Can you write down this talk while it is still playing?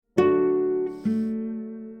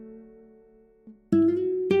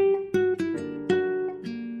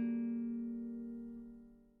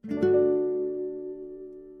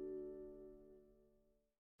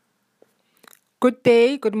Good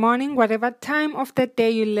day, good morning, whatever time of the day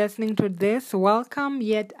you're listening to this. Welcome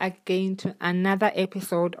yet again to another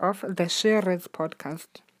episode of the Sharers podcast.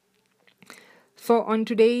 So on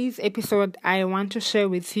today's episode, I want to share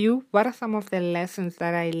with you what are some of the lessons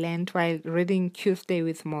that I learned while reading Tuesday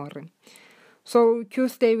with Morrie. So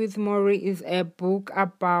Tuesday with Morrie is a book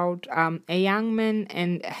about a young man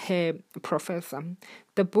and her professor.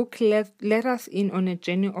 The book let us in on a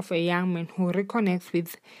journey of a young man who reconnects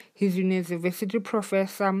with his university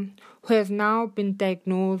professor who has now been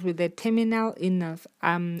diagnosed with a terminal illness.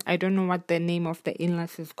 I don't know what the name of the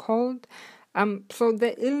illness is called. So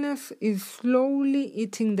the illness is slowly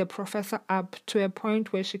eating the professor up to a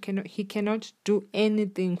point where he cannot do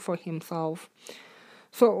anything for himself.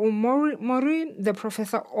 So Morrie, the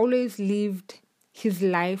professor, always lived his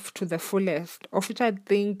life to the fullest, of which I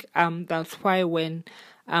think that's why when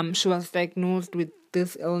she was diagnosed with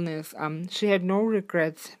this illness, she had no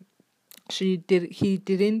regrets. He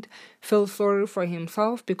didn't feel sorry for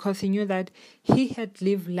himself because he knew that he had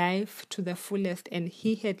lived life to the fullest and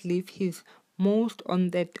he had lived his most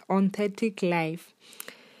authentic life.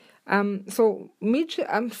 So Mitch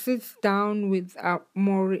sits down with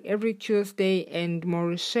Morrie every Tuesday, and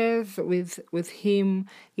Morrie shares with him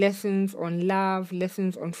lessons on love,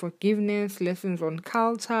 lessons on forgiveness, lessons on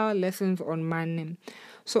culture, lessons on money.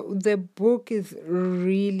 So the book is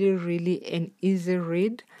really, really an easy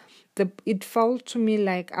read. It felt to me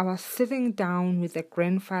like I was sitting down with a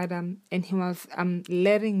grandfather and he was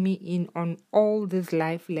letting me in on all these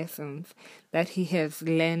life lessons that he has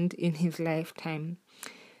learned in his lifetime.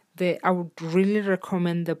 I would really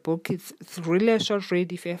recommend the book. It's really a short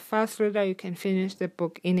read. If you're a fast reader, you can finish the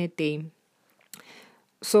book in a day.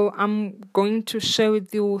 So I'm going to share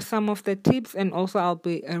with you some of the tips, and also I'll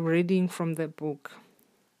be reading from the book.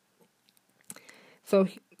 So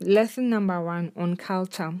lesson number 1 on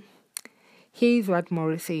culture. Here's what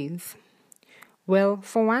Morrie says.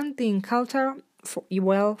 For one thing,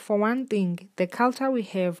 the culture we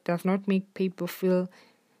have does not make people feel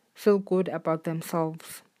good about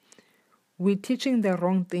themselves. We're teaching the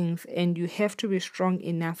wrong things, and you have to be strong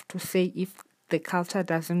enough to say if the culture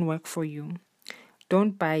doesn't work for you.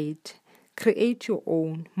 Don't buy it. Create your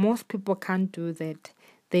own. Most people can't do that.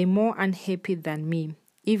 They're more unhappy than me,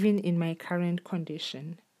 even in my current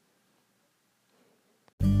condition.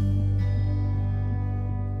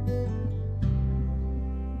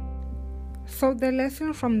 So the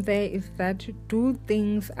lesson from there is that do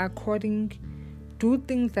things that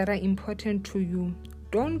are important to you.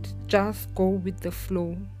 Don't just go with the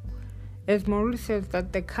flow. As Morrie says,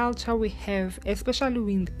 that the culture we have,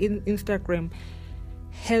 especially in Instagram,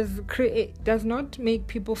 does not make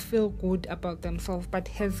people feel good about themselves, but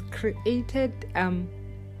has created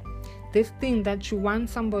this thing that you want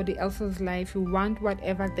somebody else's life, you want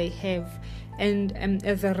whatever they have, and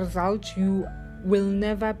as a result, you will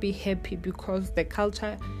never be happy because the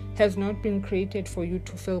culture has not been created for you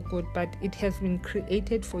to feel good, but it has been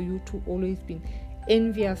created for you to always be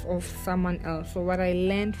envious of someone else. So what I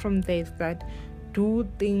learned from there is that do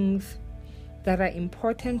things that are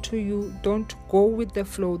important to you. Don't go with the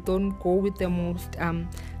flow. Don't go with the most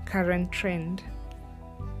current trend.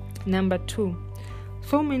 Number 2,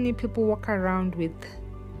 so many people walk around with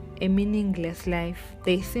a meaningless life.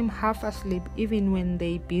 They seem half asleep even when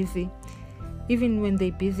they're busy. Even when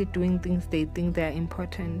they're busy doing things they think they're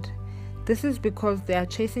important. This is because they are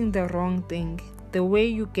chasing the wrong thing. The way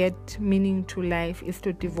you get meaning to life is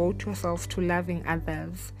to devote yourself to loving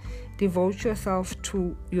others. Devote yourself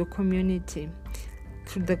to your community,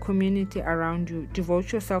 to the community around you.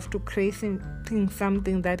 Devote yourself to creating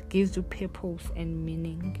something that gives you purpose and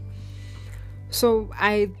meaning. So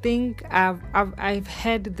I think I've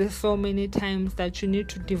heard this so many times that you need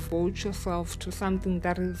to devote yourself to something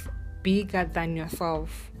that is bigger than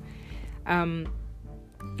yourself.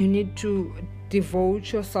 You need to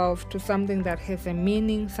devote yourself to something that has a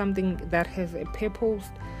meaning, something that has a purpose.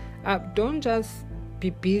 Don't just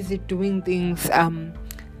be busy doing things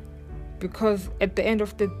because at the end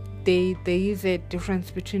of the day there is a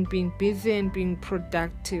difference between being busy and being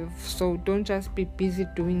productive. So don't just be busy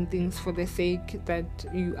doing things for the sake that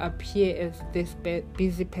you appear as this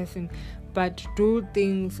busy person, but do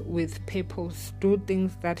things with purpose, do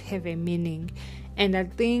things that have a meaning. And I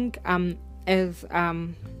think as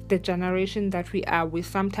the generation that we are, we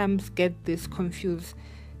sometimes get this confused.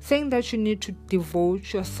 Saying that you need to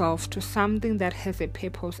devote yourself to something that has a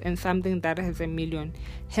purpose and something that has a million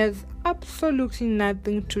has absolutely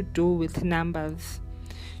nothing to do with numbers.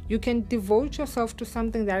 You can devote yourself to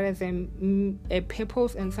something that has a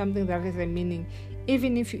purpose and something that has a meaning,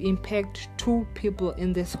 even if you impact 2 people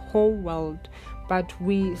in this whole world. but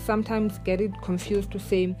we sometimes get it confused to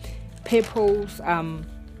say purpose.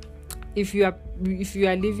 If you are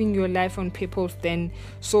living your life on purpose, then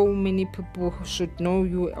so many people should know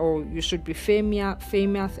you, or you should be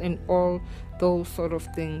famous and all those sort of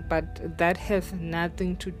things. But that has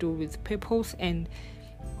nothing to do with purpose and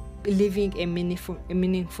living a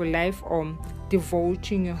meaningful life, or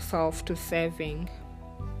devoting yourself to serving.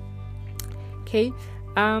 Okay.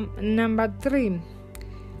 Number 3,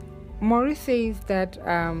 Morrie says that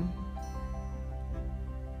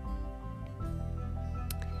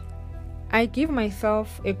I give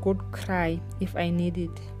myself a good cry if I need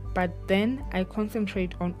it, but then I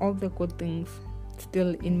concentrate on all the good things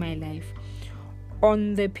still in my life,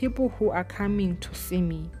 on the people who are coming to see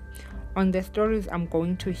me, on the stories I'm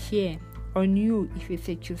going to hear, on you if it's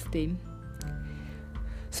a Tuesday.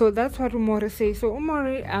 So that's what Morrie says. So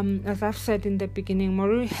Morrie, as I've said in the beginning,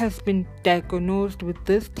 Morrie has been diagnosed with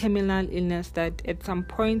this terminal illness that at some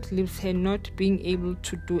point leaves her not being able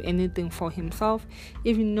to do anything for himself,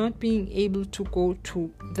 even not being able to go to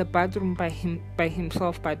the bathroom by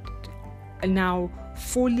himself, but now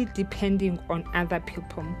fully depending on other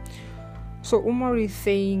people. So Morrie is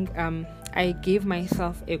saying, I gave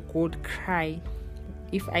myself a good cry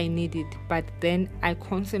if I need it, but then I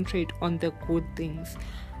concentrate on the good things.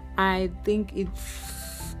 I think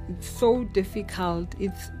it's so difficult.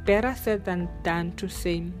 It's better said than done to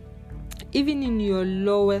say, even in your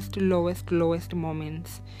lowest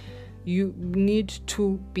moments, you need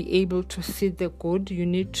to be able to see the good. You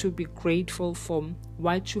need to be grateful for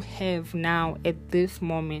what you have now at this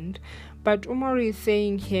moment. But Morrie is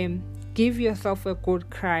saying here, give yourself a good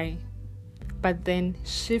cry, but then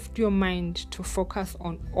shift your mind to focus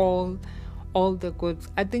on all the goods.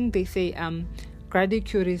 I think they say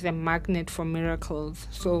gratitude is a magnet for miracles.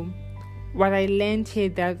 So what I learned here,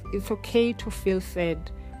 that it's okay to feel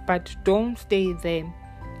sad, but don't stay there.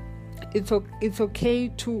 It's okay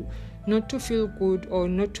to not to feel good, or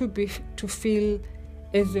not to feel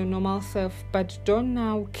as your normal self, but don't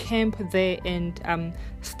now camp there and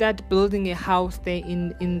start building a house there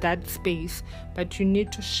in that space. But you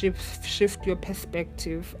need to shift your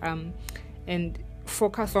perspective and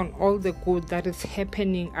focus on all the good that is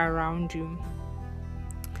happening around you.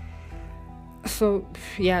 So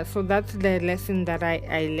that's the lesson that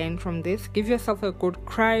I learned from this. Give yourself a good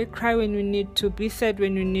cry when you need to, be sad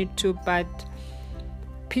when you need to, but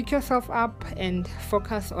pick yourself up and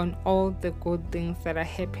focus on all the good things that are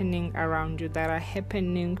happening around you, that are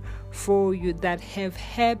happening for you, that have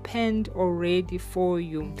happened already for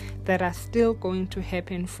you, that are still going to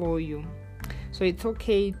happen for you. So it's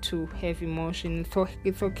okay to have emotions, so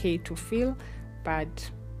it's okay to feel, but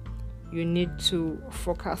you need to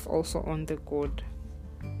focus also on the good.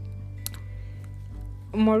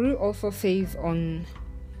 Morrie also says on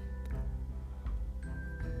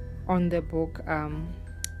the book,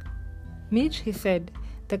 Mitch, he said,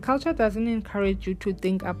 the culture doesn't encourage you to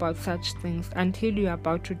think about such things until you're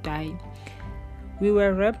about to die. We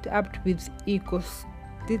were wrapped up with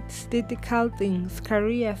egotistical things,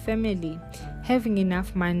 career, family, having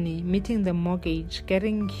enough money, meeting the mortgage,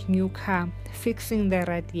 getting new car, fixing the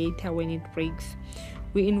radiator when it breaks.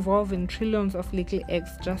 We involve in trillions of little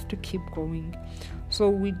acts just to keep going. So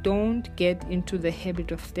we don't get into the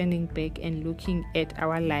habit of standing back and looking at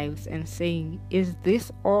our lives and saying, is this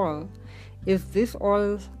all? Is this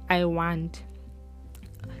all I want?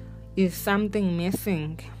 Is something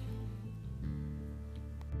missing?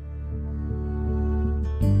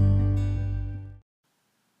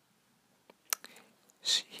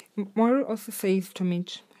 Morrie also says to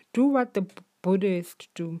Mitch, do what the Buddhists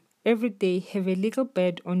do. Every day have a little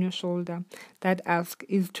bird on your shoulder that asks,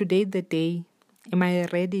 is today the day? Am I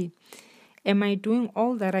ready? Am I doing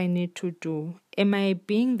all that I need to do? Am I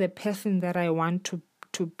being the person that I want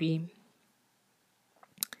to be?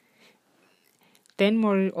 Then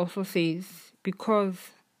Morrie also says,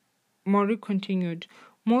 because Morrie continued,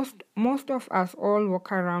 most of us all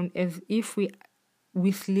walk around as if we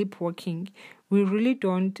sleepwalking. We really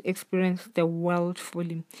don't experience the world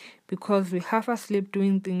fully because we half asleep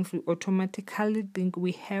doing things we automatically think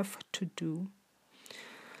we have to do.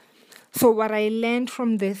 So what I learned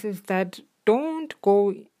from this is that don't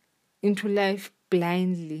go into life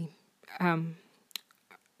blindly,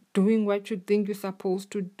 doing what you think you're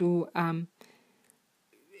supposed to do.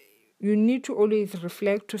 You need to always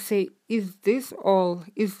reflect to say, is this all?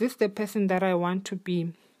 Is this the person that I want to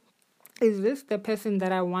be? Is this the person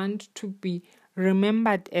that I want to be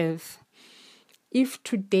remembered as? If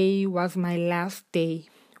today was my last day,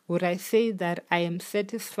 would I say that I am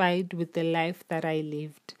satisfied with the life that I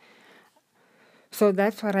lived? So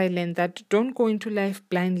that's what I learned, that don't go into life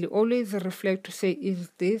blindly. Always reflect to say, is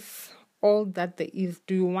this all that there is?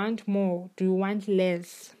 Do you want more? Do you want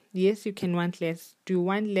less? Yes, you can want less. Do you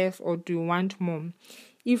want less or do you want more?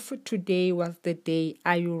 If today was the day,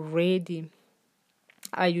 are you ready?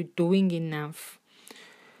 Are you doing enough?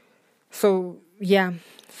 So, yeah.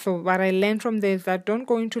 So what I learned from this is that don't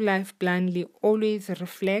go into life blindly. Always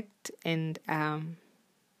reflect and,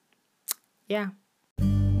 yeah.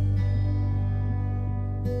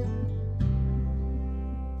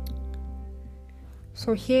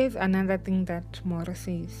 So here's another thing that Morrie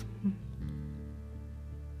says.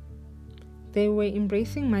 They were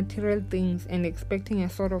embracing material things and expecting a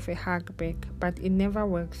sort of a hug back, but it never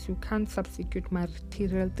works. You can't substitute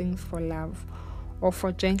material things for love, or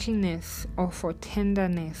for gentleness, or for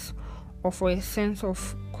tenderness, or for a sense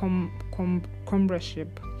of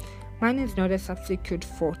comradeship. Money is not a substitute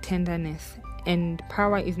for tenderness, and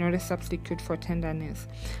power is not a substitute for tenderness.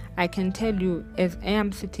 I can tell you, as I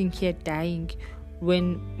am sitting here dying,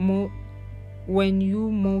 when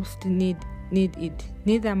you most need it,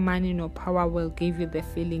 neither money nor power will give you the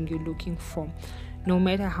feeling you're looking for, no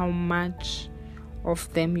matter how much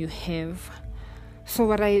of them you have. So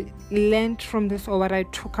what I learned from this, or what I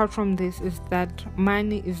took out from this, is that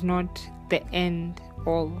money is not the end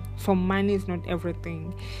all. So money is not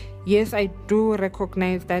everything. Yes, I do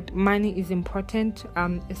recognize that money is important,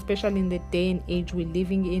 especially in the day and age we're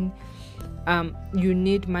living in. You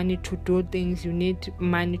need money to do things. You need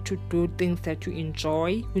money to do things that you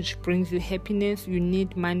enjoy, which brings you happiness. You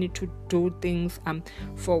need money to do things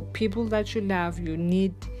for people that you love. You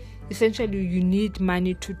need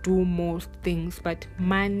money to do most things, but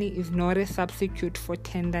money is not a substitute for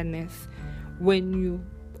tenderness. When you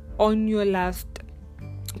on your last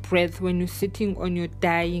breath, when you're sitting on your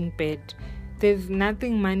dying bed, there's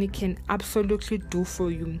nothing money can absolutely do for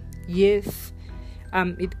you. Yes,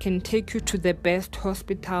 it can take you to the best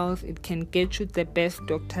hospitals, it can get you the best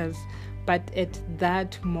doctors, but at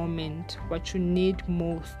that moment, what you need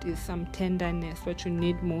most is some tenderness. What you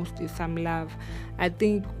need most is some love. I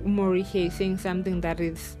think Morrie here is saying something that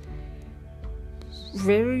is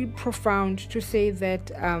very profound, to say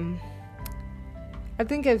that I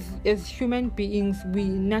think as human beings, we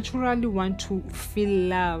naturally want to feel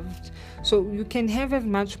loved. So you can have as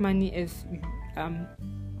much money as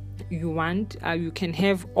you want. You can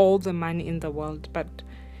have all the money in the world, but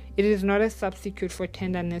it is not a substitute for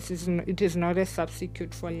tenderness. It is not a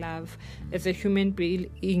substitute for love. As a human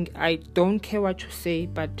being, I don't care what you say,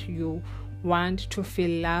 but you want to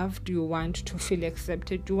feel loved. You want to feel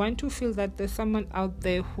accepted. You want to feel that there's someone out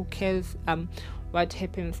there who cares what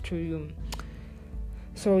happens to you.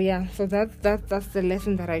 So yeah, so that's the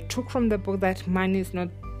lesson that I took from the book, that money is not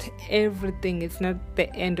everything. It's not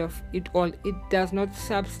the end of it all. It does not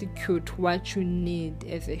substitute what you need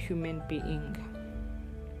as a human being.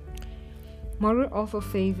 Morrie also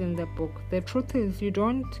says in the book, the truth is you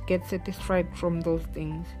don't get satisfied from those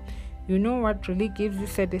things. You know what really gives you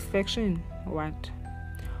satisfaction? What?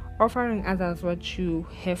 Offering others what you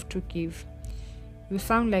have to give. You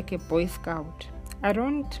sound like a Boy Scout. I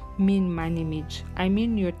don't mean money, Mitch. I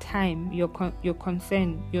mean your time, your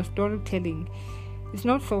concern, your storytelling. It's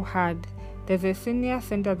not so hard. There's a senior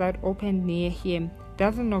center that opened near here.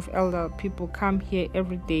 Dozens of elder people come here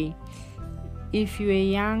every day. If you're a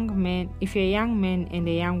young man and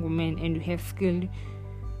a young woman and you have skill,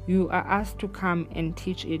 you are asked to come and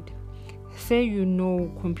teach it. Say you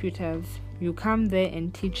know computers, you come there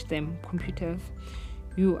and teach them computers.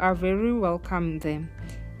 You are very welcome there.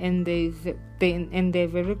 And they're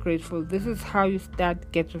very grateful. This is how you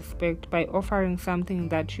get respect, by offering something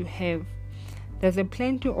that you have. There's a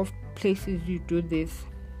plenty of places to do this.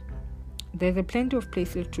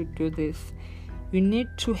 You need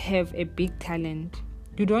to have a big talent.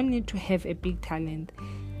 You don't need to have a big talent.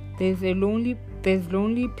 There's lonely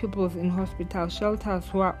people in hospital shelters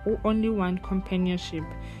who only want companionship.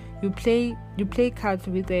 You play cards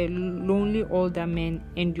with a lonely older man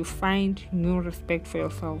and you find no respect for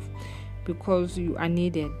yourself because you are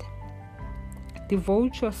needed.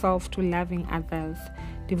 Devote yourself to loving others.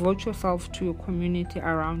 Devote yourself to your community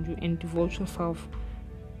around you, and devote yourself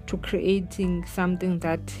to creating something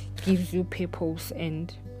that gives you purpose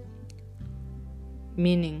and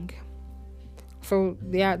meaning. So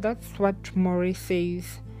yeah, that's what Morrie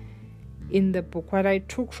says in the book. What I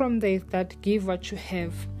took from there is that give what you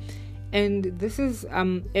have. And this is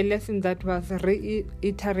a lesson that was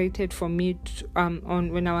reiterated for me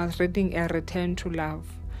on when I was reading A Return to Love.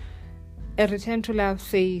 A Return to Love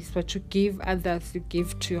says, what you give others, you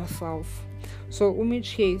give to yourself. So Umich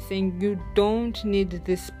here is saying you don't need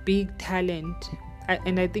this big talent,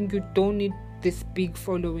 and I think you don't need this big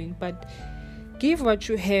following, but give what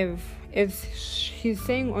you have. As he's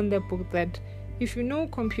saying on the book, that if you know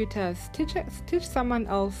computers, teach someone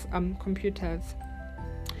else computers.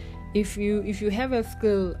 If you have a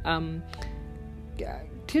skill,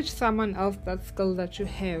 teach someone else that skill that you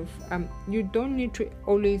have. You don't need to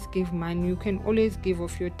always give money. You can always give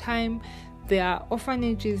of your time. There are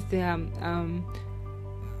orphanages, there are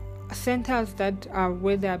centers that are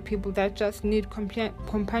where there are people that just need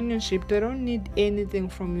companionship. They don't need anything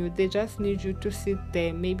from you. They just need you to sit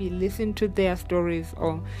there, maybe listen to their stories,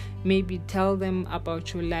 or maybe tell them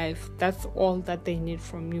about your life. That's all that they need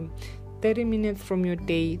from you. 30 minutes from your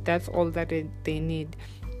day, that's all that they need.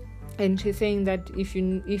 And she's saying that if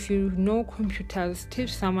you know computers,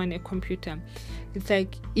 teach someone a computer. It's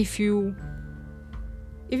like even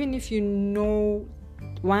if you know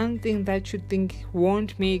one thing that you think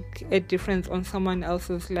won't make a difference on someone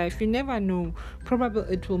else's life, you never know. Probably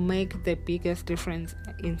it will make the biggest difference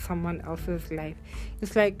in someone else's life.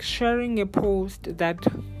 It's like sharing a post that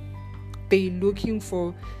they're looking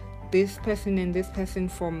for this person and this person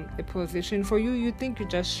from a position. For you, you think you're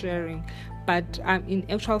just sharing, but in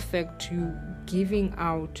actual fact, you giving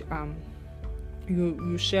out,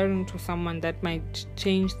 you sharing to someone that might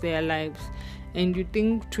change their lives. And you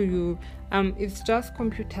think to you, it's just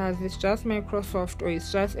computers, it's just Microsoft, or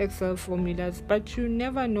it's just Excel formulas. But you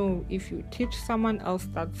never know, if you teach someone else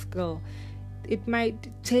that skill, it might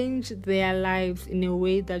change their lives in a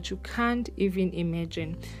way that you can't even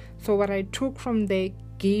imagine. So what I took from there,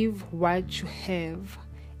 give what you have.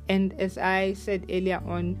 And as I said earlier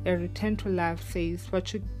on, a return to life says,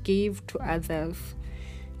 what you give to others,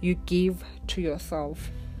 you give to yourself.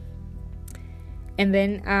 And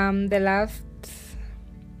then the last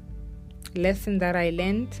lesson that I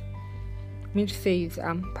learned, Mitch says,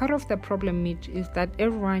 part of the problem, Mitch, is that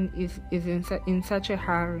everyone is in such a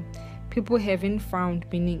hurry. People haven't found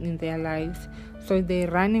meaning in their lives, so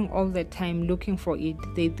they're running all the time looking for it.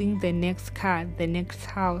 They think the next car, the next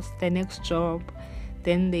house, the next job,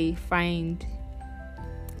 then they find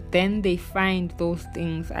those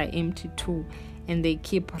things are empty too, and they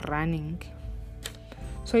keep running.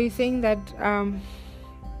 So he's saying that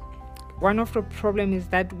one of the problems is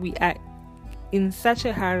that we are in such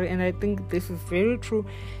a hurry, and I think this is very true,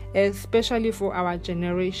 especially for our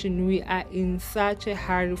generation. We are in such a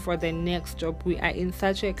hurry for the next job. We are in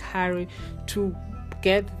such a hurry to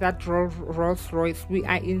get that Rolls Royce. We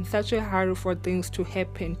are in such a hurry for things to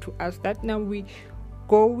happen to us that now we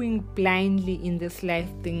going blindly in this life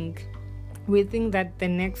thing. We think that the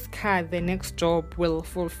next car, the next job will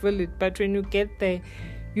fulfill it, but when you get there,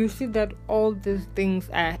 you see that all these things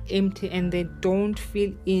are empty and they don't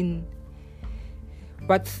fill in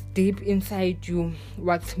what's deep inside you,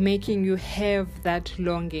 what's making you have that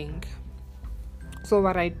longing. So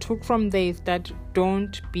what I took from there is that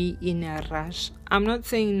don't be in a rush. I'm not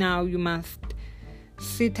saying now you must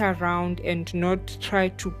sit around and not try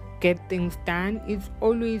to get things done. It's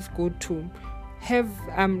always good to have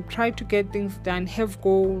try to get things done, have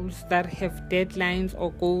goals that have deadlines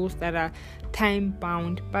or goals that are time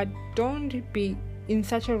bound, but don't be in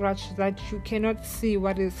such a rush that you cannot see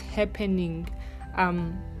what is happening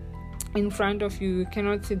in front of you. You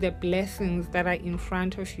cannot see the blessings that are in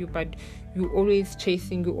front of you, but you're always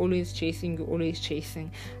chasing.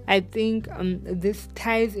 I think this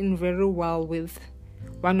ties in very well with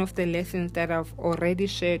one of the lessons that I've already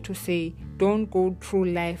shared, to say don't go through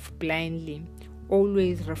life blindly.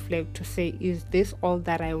 Always reflect to say, is this all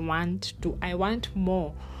that I want? Do I want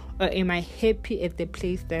more? Or am I happy at the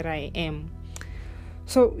place that I am?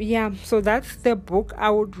 So that's the book. I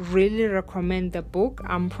would really recommend the book.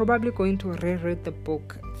 I'm probably going to reread the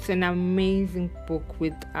book. It's an amazing book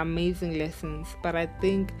with amazing lessons. But I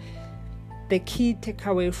think the key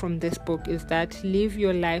takeaway from this book is that live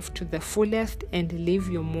your life to the fullest and live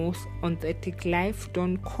your most authentic life.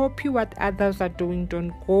 Don't copy what others are doing.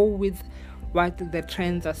 Don't go with what the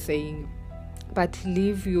trends are saying, but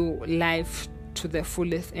live your life to the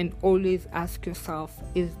fullest, and always ask yourself,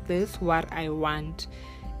 is this what I want?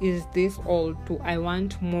 Is this all? Do I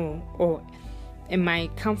want more? Or am I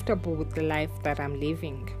comfortable with the life that I'm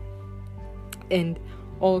living? And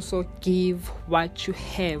also give what you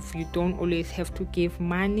have. You don't always have to give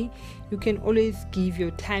money. You can always give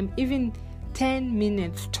your time. Even 10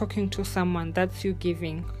 minutes talking to someone, that's you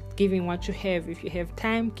giving what you have. If you have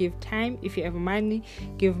time, give time. If you have money,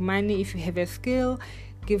 give money. If you have a skill,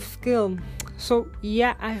 give skill. So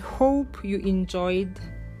I hope you enjoyed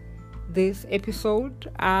this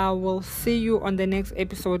episode. I will see you on the next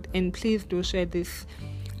episode, and please do share this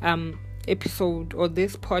episode or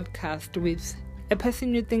this podcast with a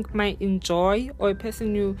person you think might enjoy, or a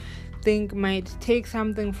person you think might take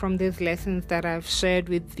something from these lessons that I've shared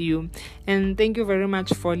with you. And thank you very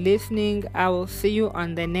much for listening. I will see you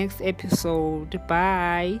on the next episode.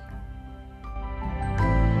 Bye.